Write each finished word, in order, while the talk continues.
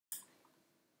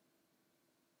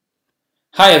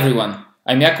Hi everyone,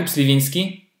 I'm Jakub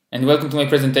Sliwinski and welcome to my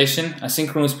presentation,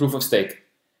 Asynchronous Proof of Stake.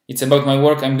 It's about my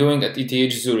work I'm doing at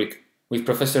ETH Zurich with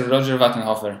Professor Roger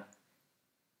Wattenhofer.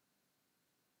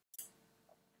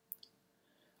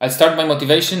 I'll start my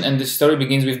motivation, and this story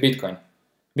begins with Bitcoin.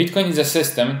 Bitcoin is a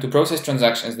system to process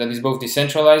transactions that is both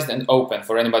decentralized and open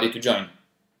for anybody to join.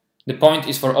 The point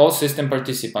is for all system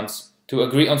participants to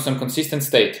agree on some consistent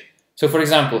state. So for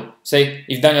example, say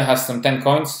if Daniel has some 10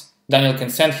 coins, Daniel can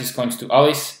send his coins to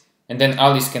Alice, and then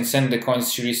Alice can send the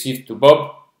coins she received to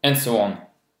Bob, and so on.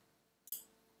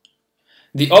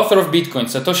 The author of Bitcoin,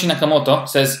 Satoshi Nakamoto,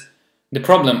 says, "The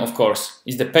problem, of course,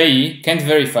 is the payee can't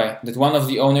verify that one of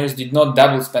the owners did not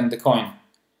double spend the coin.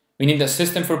 We need a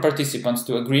system for participants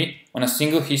to agree on a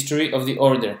single history of the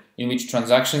order in which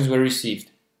transactions were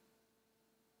received."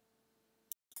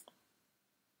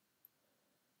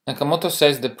 Nakamoto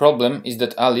says the problem is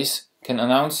that Alice can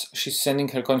announce she's sending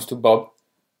her coins to Bob,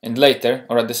 and later,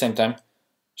 or at the same time,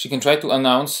 she can try to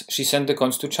announce she sent the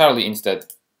coins to Charlie instead.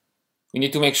 We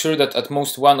need to make sure that at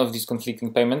most one of these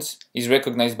conflicting payments is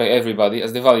recognized by everybody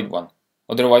as the valid one,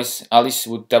 otherwise Alice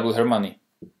would double her money.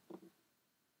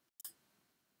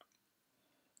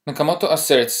 Nakamoto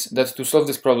asserts that to solve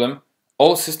this problem,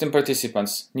 all system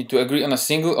participants need to agree on a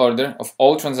single order of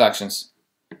all transactions.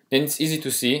 Then it's easy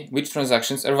to see which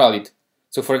transactions are valid.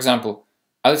 So for example,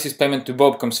 Alice's payment to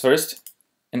Bob comes first,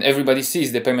 and everybody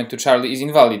sees the payment to Charlie is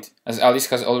invalid, as Alice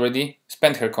has already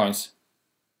spent her coins.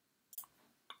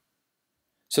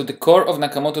 So the core of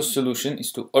Nakamoto's solution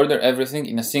is to order everything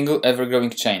in a single ever-growing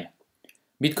chain.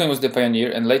 Bitcoin was the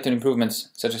pioneer, and later improvements,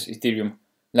 such as Ethereum,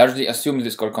 largely assumed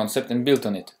this core concept and built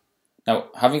on it.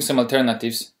 Now, having some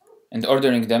alternatives and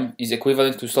ordering them is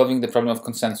equivalent to solving the problem of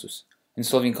consensus, and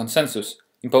solving consensus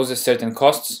imposes certain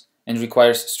costs and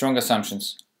requires strong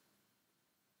assumptions.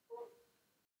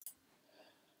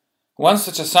 One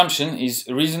such assumption is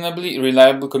reasonably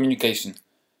reliable communication,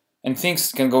 and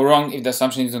things can go wrong if the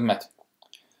assumption is not met.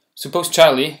 Suppose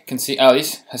Charlie can see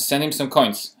Alice has sent him some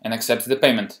coins and accepts the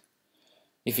payment.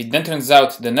 If it then turns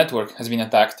out the network has been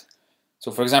attacked,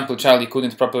 so for example Charlie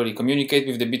couldn't properly communicate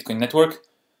with the Bitcoin network,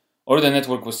 or the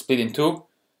network was split in two,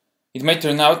 it may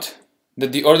turn out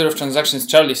that the order of transactions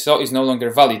Charlie saw is no longer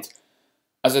valid,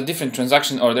 as a different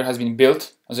transaction order has been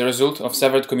built as a result of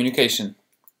severed communication.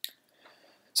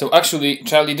 So actually,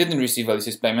 Charlie didn't receive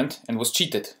Alice's payment and was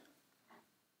cheated.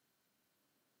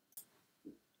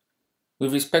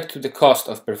 With respect to the cost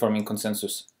of performing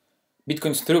consensus,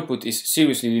 Bitcoin's throughput is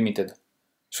seriously limited.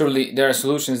 Surely there are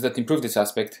solutions that improve this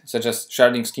aspect, such as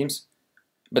sharding schemes,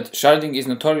 but sharding is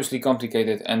notoriously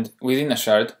complicated, and within a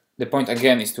shard, the point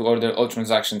again is to order all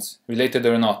transactions, related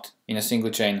or not, in a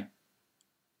single chain.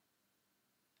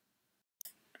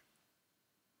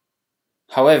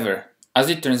 However, as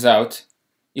it turns out,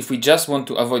 if we just want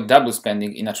to avoid double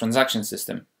spending in a transaction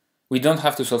system, we don't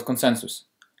have to solve consensus.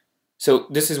 So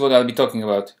this is what I'll be talking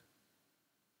about.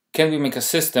 Can we make a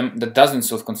system that doesn't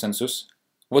solve consensus?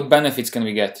 What benefits can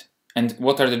we get? And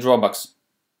what are the drawbacks?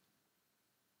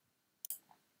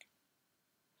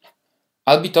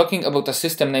 I'll be talking about a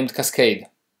system named Cascade.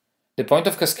 The point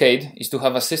of Cascade is to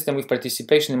have a system with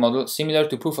participation model similar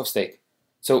to proof of stake.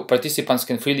 So participants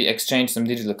can freely exchange some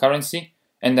digital currency,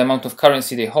 and the amount of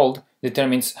currency they hold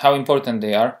determines how important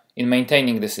they are in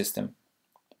maintaining the system.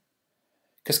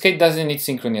 Cascade doesn't need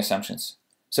synchrony assumptions.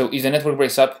 So if the network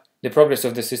breaks up, the progress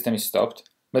of the system is stopped,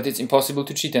 but it's impossible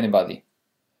to cheat anybody.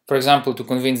 For example, to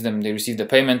convince them they received the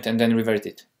payment and then revert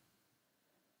it.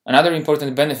 Another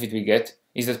important benefit we get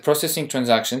is that processing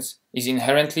transactions is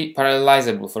inherently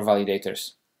parallelizable for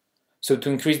validators. So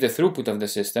to increase the throughput of the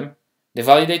system, the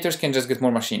validators can just get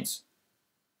more machines.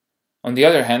 On the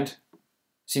other hand,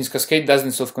 since Cascade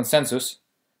doesn't solve consensus,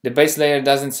 the base layer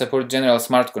doesn't support general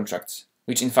smart contracts,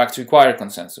 which in fact require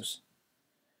consensus.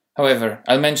 However,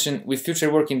 I'll mention with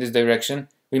future work in this direction,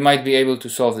 we might be able to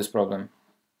solve this problem.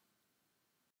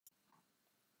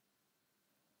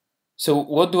 So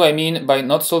what do I mean by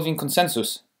not solving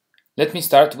consensus? Let me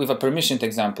start with a permissioned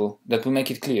example that will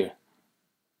make it clear.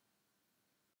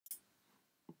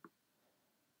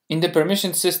 In the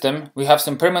permissioned system, we have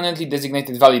some permanently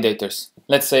designated validators,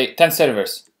 let's say 10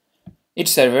 servers. Each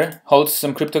server holds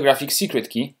some cryptographic secret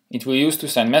key it will use to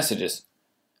send messages.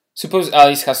 Suppose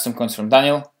Alice has some coins from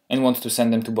Daniel and wants to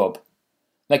send them to Bob.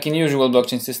 Like in usual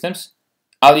blockchain systems,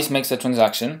 Alice makes a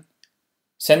transaction,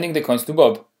 sending the coins to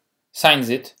Bob, signs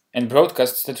it, and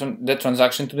broadcasts the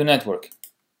transaction to the network.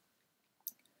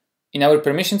 In our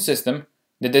permissioned system,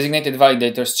 the designated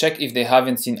validators check if they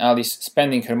haven't seen Alice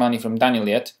spending her money from Daniel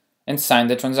yet and sign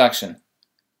the transaction.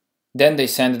 Then they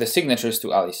send the signatures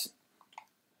to Alice.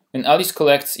 When Alice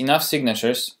collects enough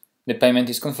signatures, the payment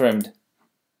is confirmed.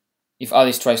 if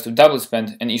Alice tries to double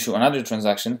spend and issue another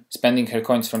transaction, spending her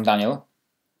coins from Daniel,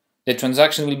 the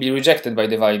transaction will be rejected by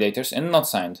the validators and not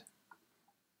signed.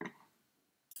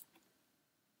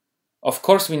 Of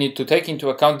course, we need to take into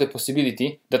account the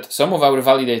possibility that some of our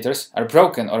validators are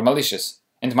broken or malicious,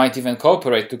 and might even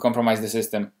cooperate to compromise the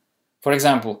system. For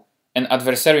example, an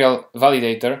adversarial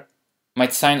validator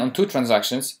might sign on 2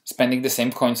 transactions, spending the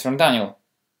same coins from Daniel.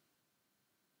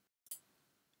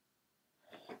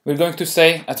 We're going to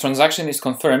say a transaction is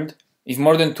confirmed if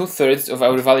more than 2/3 of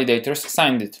our validators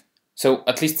signed it, so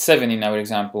at least 7 in our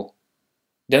example.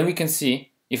 Then we can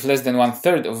see if less than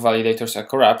 1/3 of validators are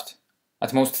corrupt,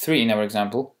 at most 3 in our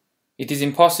example, it is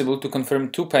impossible to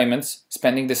confirm 2 payments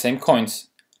spending the same coins,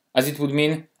 as it would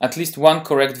mean at least 1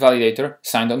 correct validator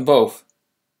signed on both.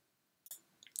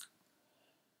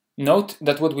 Note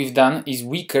that what we've done is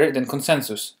weaker than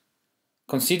consensus.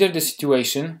 Consider the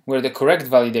situation where the correct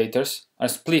validators are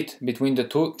split between the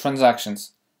 2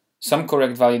 transactions. Some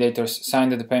correct validators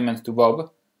signed the payment to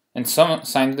Bob, and some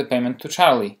signed the payment to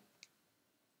Charlie.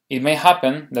 It may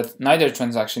happen that neither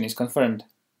transaction is confirmed,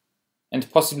 and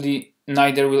possibly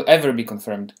neither will ever be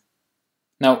confirmed.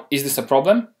 Now, is this a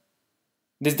problem?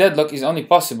 This deadlock is only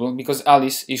possible because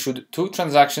Alice issued 2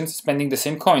 transactions spending the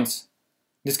same coins.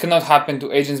 This cannot happen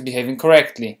to agents behaving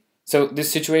correctly, so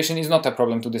this situation is not a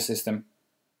problem to the system.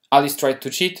 Alice tried to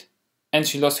cheat, and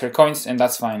she lost her coins, and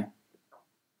that's fine.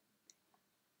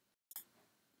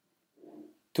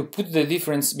 To put the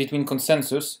difference between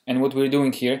consensus and what we're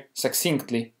doing here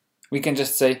succinctly, we can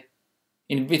just say,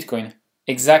 in Bitcoin,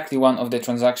 exactly one of the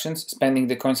transactions spending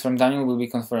the coins from Daniel will be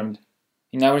confirmed.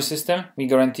 In our system, we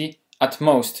guarantee at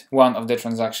most one of the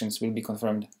transactions will be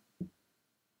confirmed.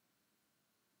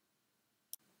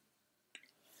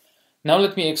 Now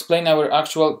let me explain our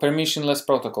actual permissionless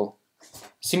protocol.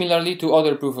 Similarly to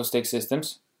other proof-of-stake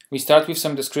systems, we start with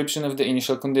some description of the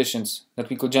initial conditions that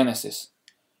we call Genesis.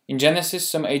 In Genesis,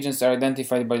 some agents are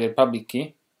identified by their public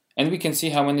key, and we can see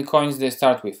how many coins they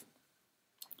start with.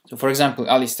 So for example,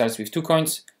 Alice starts with 2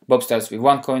 coins, Bob starts with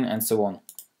 1 coin, and so on.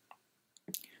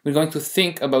 We're going to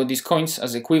think about these coins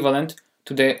as equivalent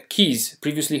to the keys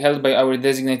previously held by our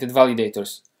designated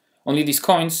validators. Only these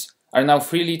coins are now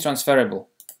freely transferable.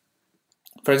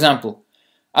 For example,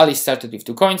 Alice started with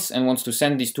 2 coins and wants to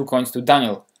send these 2 coins to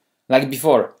Daniel. Like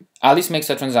before, Alice makes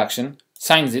a transaction,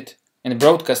 signs it, and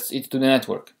broadcasts it to the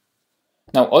network.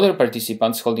 Now other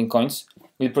participants holding coins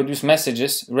will produce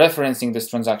messages referencing this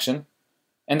transaction,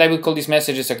 and I will call these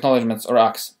messages acknowledgements or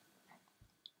ACKs.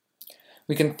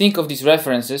 We can think of these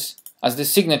references as the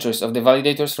signatures of the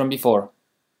validators from before.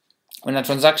 When a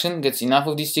transaction gets enough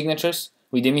of these signatures,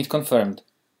 we deem it confirmed.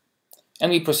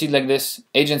 And we proceed like this: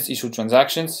 agents issue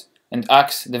transactions, and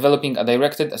ACKs developing a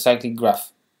directed acyclic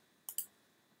graph.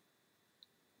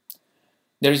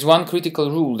 There is one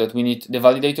critical rule that we need the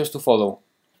validators to follow.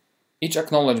 Each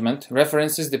acknowledgement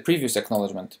references the previous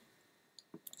acknowledgement.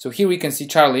 So here we can see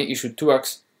Charlie issued 2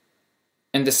 ACKs,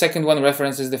 and the second one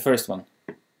references the first one.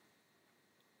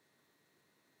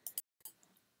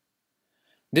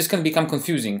 This can become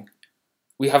confusing.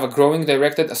 We have a growing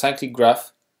directed acyclic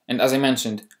graph, and as I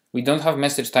mentioned, we don't have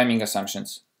message timing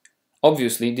assumptions.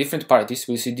 Obviously, different parties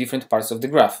will see different parts of the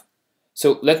graph.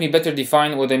 So let me better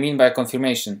define what I mean by a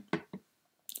confirmation.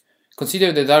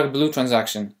 Consider the dark blue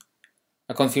transaction.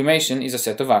 A confirmation is a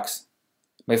set of ACKs.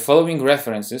 By following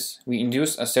references, we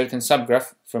induce a certain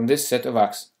subgraph from this set of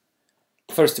ACKs.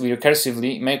 First, we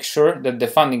recursively make sure that the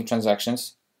funding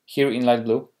transactions, here in light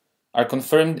blue, are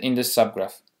confirmed in this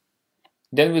subgraph.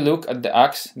 Then we look at the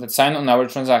ACKs that sign on our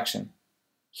transaction.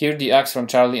 Here the ACKs from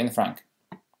Charlie and Frank.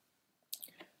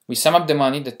 We sum up the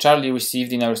money that Charlie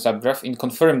received in our subgraph in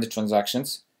confirmed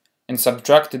transactions and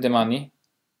subtract the money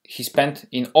he spent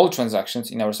in all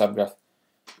transactions in our subgraph.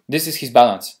 This is his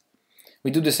balance.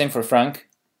 We do the same for Frank,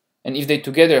 and if they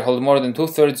together hold more than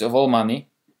 2/3 of all money,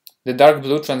 the dark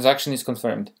blue transaction is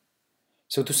confirmed.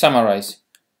 So to summarize,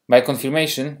 by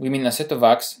confirmation we mean a set of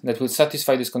ACKs that will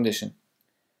satisfy this condition.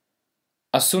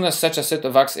 As soon as such a set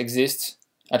of ACKs exists,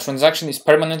 a transaction is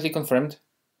permanently confirmed,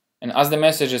 and as the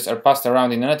messages are passed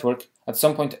around in the network, at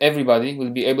some point everybody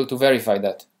will be able to verify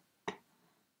that.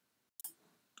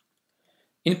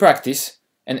 In practice,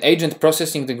 an agent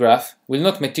processing the graph will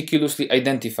not meticulously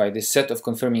identify this set of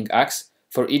confirming ACKs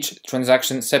for each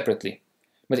transaction separately,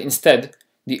 but instead,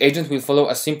 the agent will follow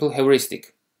a simple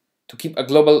heuristic to keep a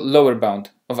global lower bound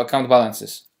of account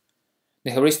balances.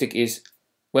 The heuristic is,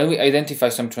 when we identify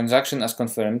some transaction as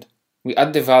confirmed, we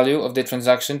add the value of the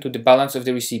transaction to the balance of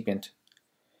the recipient.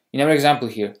 In our example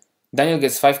here, Daniel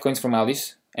gets 5 coins from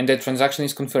Alice, and the transaction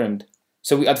is confirmed,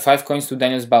 so we add 5 coins to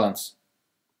Daniel's balance.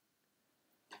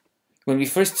 When we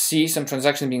first see some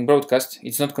transaction being broadcast,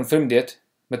 it's not confirmed yet,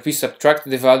 but we subtract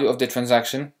the value of the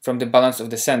transaction from the balance of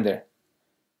the sender.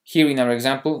 Here in our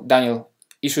example, Daniel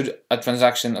issued a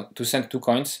transaction to send 2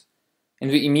 coins,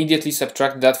 and we immediately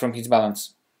subtract that from his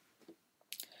balance.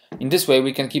 In this way,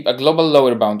 we can keep a global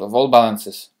lower bound of all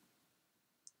balances.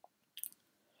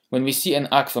 When we see an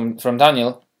ACK from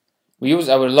Daniel, we use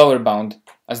our lower bound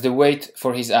as the weight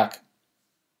for his ACK.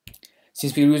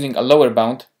 Since we're using a lower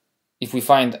bound, if we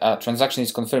find a transaction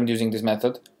is confirmed using this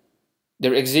method,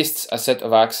 there exists a set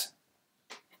of ACKs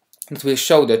that will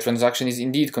show that transaction is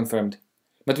indeed confirmed,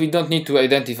 but we don't need to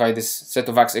identify this set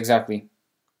of ACKs exactly.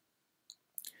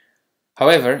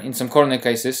 However, in some corner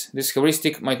cases, this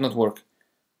heuristic might not work,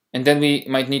 and then we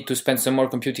might need to spend some more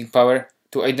computing power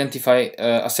to identify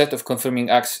a set of confirming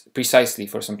ACKs precisely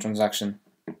for some transaction.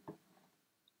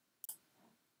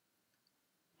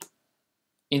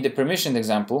 In the permissioned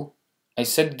example, I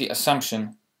said the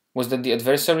assumption was that the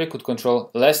adversary could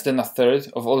control less than a third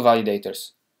of all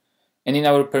validators. And in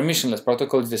our permissionless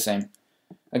protocol it's the same.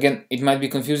 Again, it might be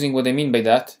confusing what I mean by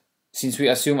that, since we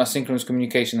assume asynchronous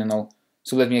communication and all,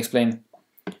 so let me explain.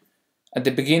 At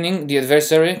the beginning, the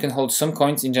adversary can hold some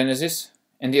coins in Genesis,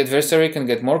 and the adversary can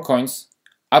get more coins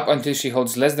up until she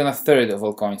holds less than a third of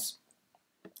all coins.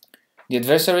 The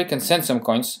adversary can send some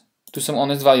coins to some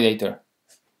honest validator.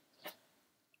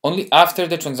 Only after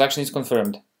the transaction is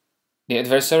confirmed, the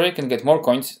adversary can get more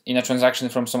coins in a transaction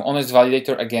from some honest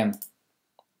validator again.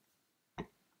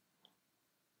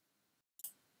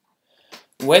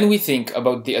 When we think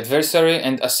about the adversary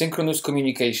and asynchronous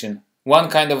communication, one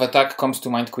kind of attack comes to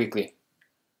mind quickly.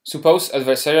 Suppose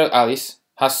adversarial Alice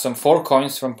has some 4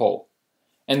 coins from Paul,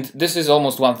 and this is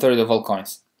almost 1/3 of all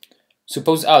coins.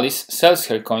 Suppose Alice sells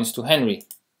her coins to Henry.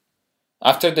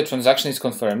 After the transaction is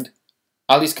confirmed,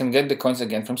 Alice can get the coins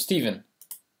again from Stephen,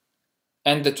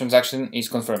 and the transaction is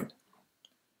confirmed.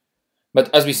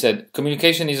 But as we said,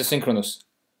 communication is asynchronous.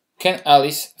 Can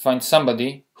Alice find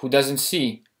somebody who doesn't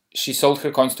see she sold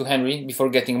her coins to Henry before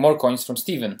getting more coins from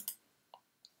Stephen?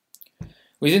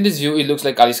 Within this view, it looks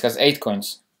like Alice has 8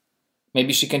 coins.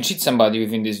 Maybe she can cheat somebody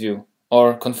within this view,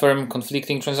 or confirm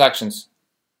conflicting transactions.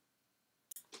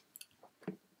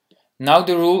 Now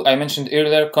the rule I mentioned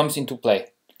earlier comes into play.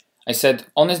 I said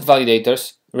honest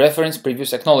validators reference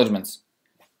previous acknowledgements.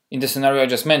 In the scenario I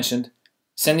just mentioned,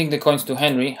 sending the coins to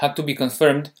Henry had to be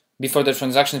confirmed before the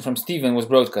transaction from Stephen was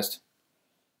broadcast.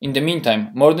 In the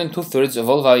meantime, more than 2/3 of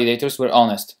all validators were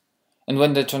honest, and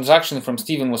when the transaction from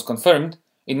Stephen was confirmed,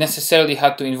 it necessarily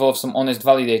had to involve some honest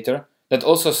validator that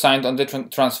also signed on the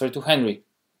transfer to Henry.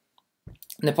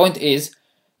 The point is,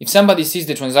 if somebody sees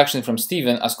the transaction from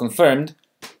Stephen as confirmed,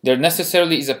 there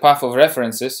necessarily is a path of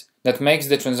references that makes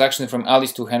the transaction from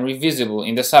Alice to Henry visible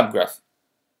in the subgraph.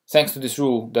 Thanks to this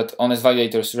rule that honest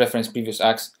validators reference previous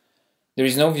acts, there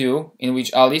is no view in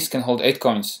which Alice can hold 8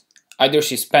 coins. Either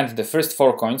she spent the first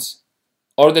 4 coins,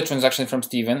 or the transaction from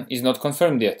Stephen is not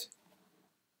confirmed yet.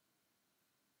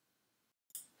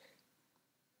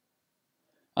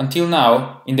 Until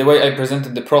now, in the way I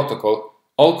presented the protocol,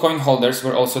 all coin holders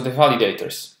were also the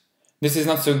validators. This is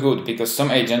not so good because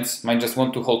some agents might just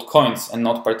want to hold coins and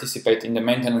not participate in the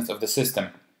maintenance of the system.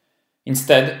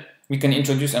 Instead, we can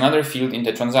introduce another field in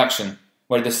the transaction,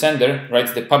 where the sender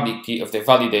writes the public key of the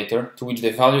validator to which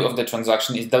the value of the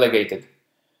transaction is delegated.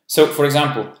 So, for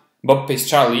example, Bob pays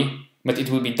Charlie, but it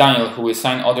will be Daniel who will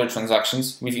sign other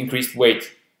transactions with increased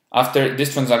weight after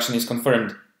this transaction is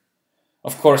confirmed.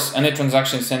 Of course, any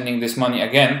transaction sending this money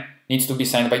again needs to be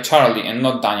signed by Charlie and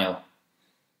not Daniel.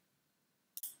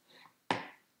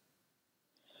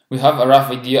 We have a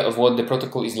rough idea of what the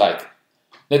protocol is like.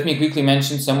 Let me quickly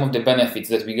mention some of the benefits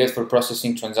that we get for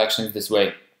processing transactions this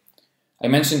way. I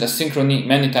mentioned asynchrony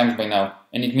many times by now,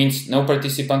 and it means no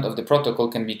participant of the protocol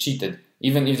can be cheated,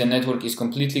 even if the network is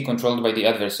completely controlled by the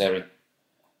adversary.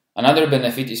 Another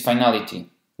benefit is finality,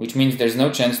 which means there's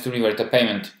no chance to revert a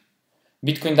payment.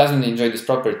 Bitcoin doesn't enjoy this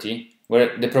property,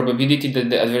 where the probability that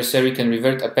the adversary can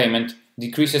revert a payment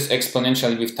decreases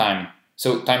exponentially with time,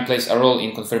 so time plays a role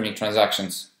in confirming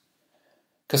transactions.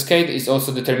 Cascade is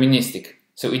also deterministic,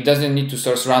 so it doesn't need to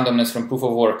source randomness from proof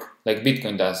of work, like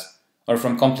Bitcoin does, or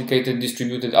from complicated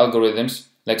distributed algorithms,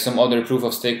 like some other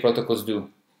proof-of-stake protocols do.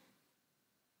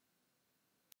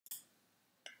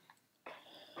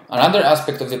 Another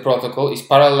aspect of the protocol is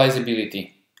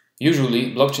parallelizability.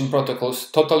 Usually, blockchain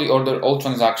protocols totally order all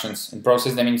transactions and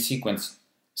process them in sequence,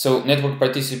 so network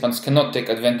participants cannot take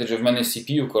advantage of many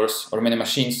CPU cores or many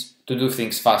machines to do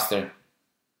things faster.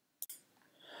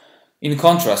 In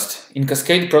contrast, in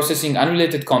Cascade, processing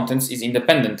unrelated contents is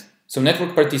independent, so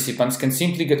network participants can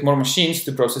simply get more machines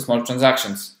to process more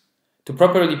transactions. To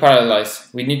properly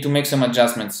parallelize, we need to make some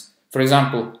adjustments. For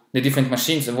example, the different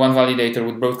machines of one validator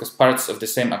would broadcast parts of the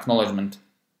same acknowledgement.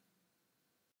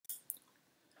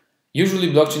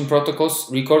 Usually blockchain protocols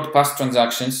record past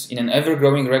transactions in an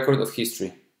ever-growing record of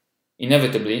history.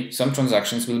 Inevitably, some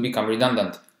transactions will become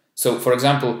redundant. So, for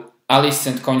example, Alice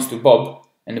sent coins to Bob,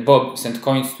 and Bob sent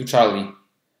coins to Charlie.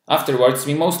 Afterwards,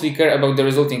 we mostly care about the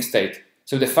resulting state,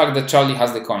 so the fact that Charlie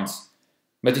has the coins.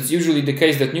 But it's usually the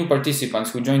case that new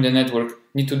participants who join the network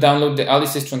need to download the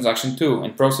Alice's transaction too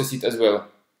and process it as well.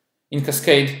 In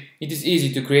Cascade, it is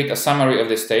easy to create a summary of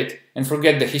the state and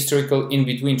forget the historical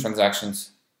in-between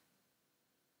transactions.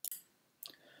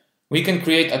 We can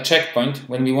create a checkpoint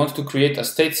when we want to create a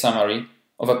state summary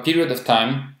of a period of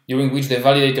time during which the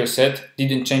validator set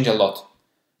didn't change a lot.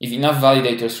 If enough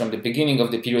validators from the beginning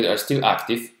of the period are still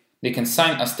active, they can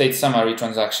sign a state summary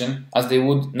transaction as they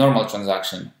would normal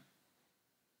transaction.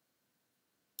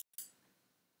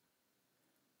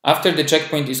 After the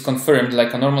checkpoint is confirmed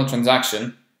like a normal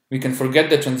transaction, we can forget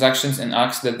the transactions and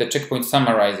acts that the checkpoint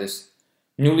summarizes.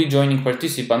 Newly joining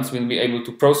participants will be able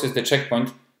to process the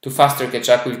checkpoint to faster catch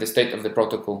up with the state of the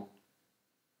protocol.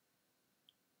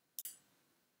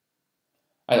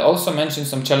 I'll also mention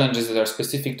some challenges that are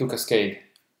specific to Cascade.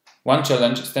 One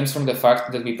challenge stems from the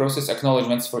fact that we process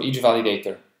acknowledgements for each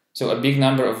validator, so a big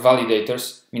number of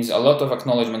validators means a lot of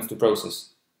acknowledgements to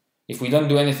process. If we don't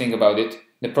do anything about it,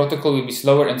 the protocol will be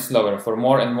slower and slower for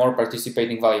more and more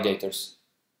participating validators.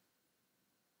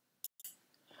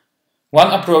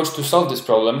 One approach to solve this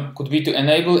problem could be to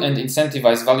enable and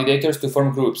incentivize validators to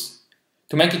form groups.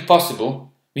 To make it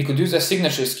possible, we could use a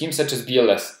signature scheme such as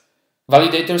BLS.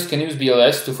 Validators can use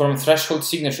BLS to form threshold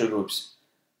signature groups.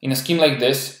 In a scheme like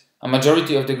this, a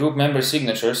majority of the group member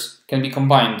signatures can be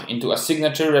combined into a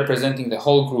signature representing the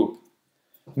whole group.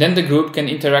 Then the group can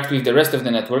interact with the rest of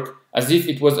the network as if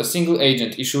it was a single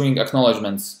agent issuing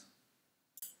acknowledgements.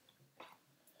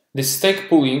 This stake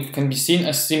pooling can be seen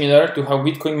as similar to how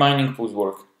Bitcoin mining pools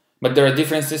work, but there are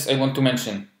differences I want to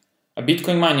mention. A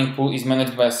Bitcoin mining pool is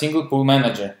managed by a single pool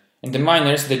manager, and the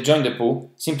miners that join the pool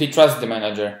simply trust the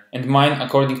manager and mine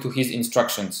according to his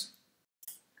instructions.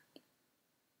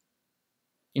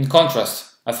 In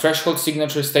contrast, a threshold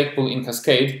signature stake pool in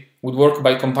Cascade would work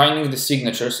by combining the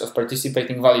signatures of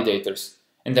participating validators,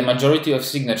 and the majority of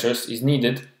signatures is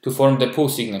needed to form the pool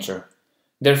signature.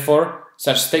 Therefore,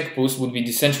 such stake pools would be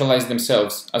decentralized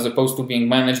themselves, as opposed to being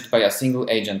managed by a single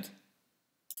agent.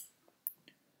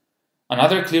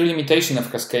 Another clear limitation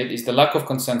of Cascade is the lack of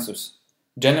consensus.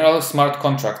 General smart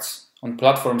contracts on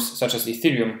platforms such as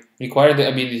Ethereum require the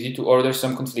ability to order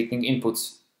some conflicting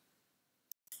inputs.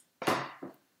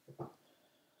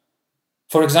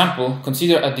 For example,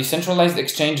 consider a decentralized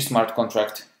exchange smart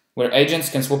contract, where agents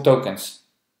can swap tokens.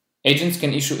 Agents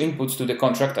can issue inputs to the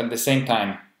contract at the same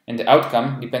time, and the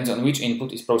outcome depends on which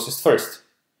input is processed first.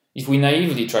 If we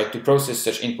naively tried to process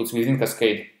such inputs within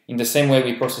Cascade in the same way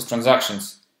we process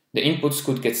transactions, the inputs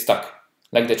could get stuck,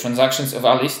 like the transactions of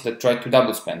Alice that tried to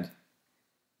double spend.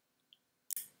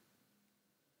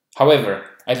 However,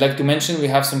 I'd like to mention we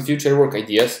have some future work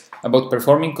ideas about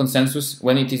performing consensus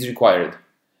when it is required.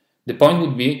 The point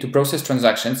would be to process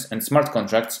transactions and smart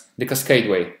contracts the Cascade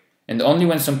way, and only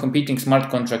when some competing smart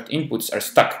contract inputs are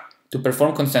stuck to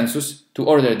perform consensus, to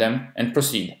order them and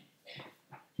proceed.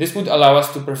 This would allow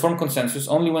us to perform consensus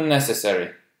only when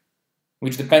necessary,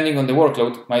 which depending on the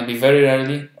workload might be very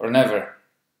rarely or never.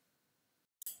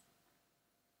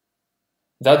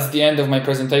 That's the end of my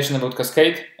presentation about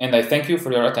Cascade, and I thank you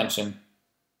for your attention.